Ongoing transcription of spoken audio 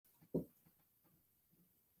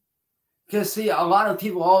Because, see, a lot of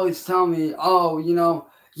people always tell me, oh, you know,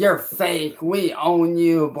 you're fake. We own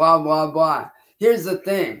you, blah, blah, blah. Here's the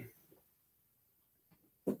thing.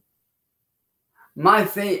 My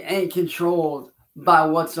fate ain't controlled by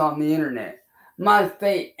what's on the internet. My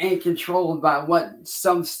fate ain't controlled by what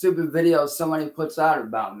some stupid video somebody puts out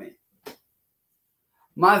about me.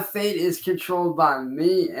 My fate is controlled by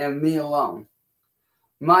me and me alone.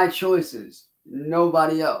 My choices,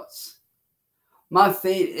 nobody else. My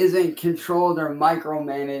fate isn't controlled or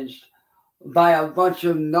micromanaged by a bunch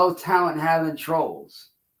of no talent having trolls.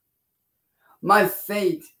 My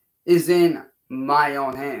fate is in my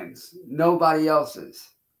own hands, nobody else's.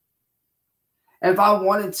 If I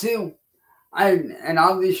wanted to, and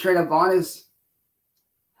I'll be straight up honest,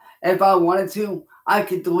 if I wanted to, I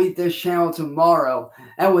could delete this channel tomorrow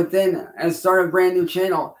and start a brand new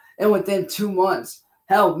channel. And within 2 months,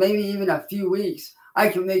 hell, maybe even a few weeks, I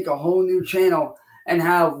can make a whole new channel and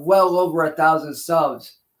have well over 1,000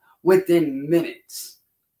 subs within minutes.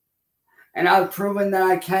 And I've proven that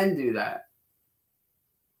I can do that.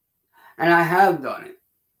 And I have done it.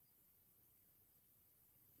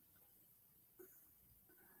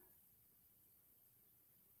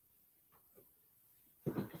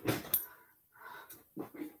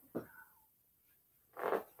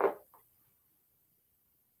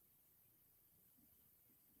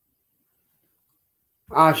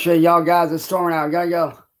 Oh shit, y'all guys, it's storming out. Gotta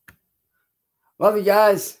go. Love you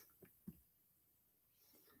guys.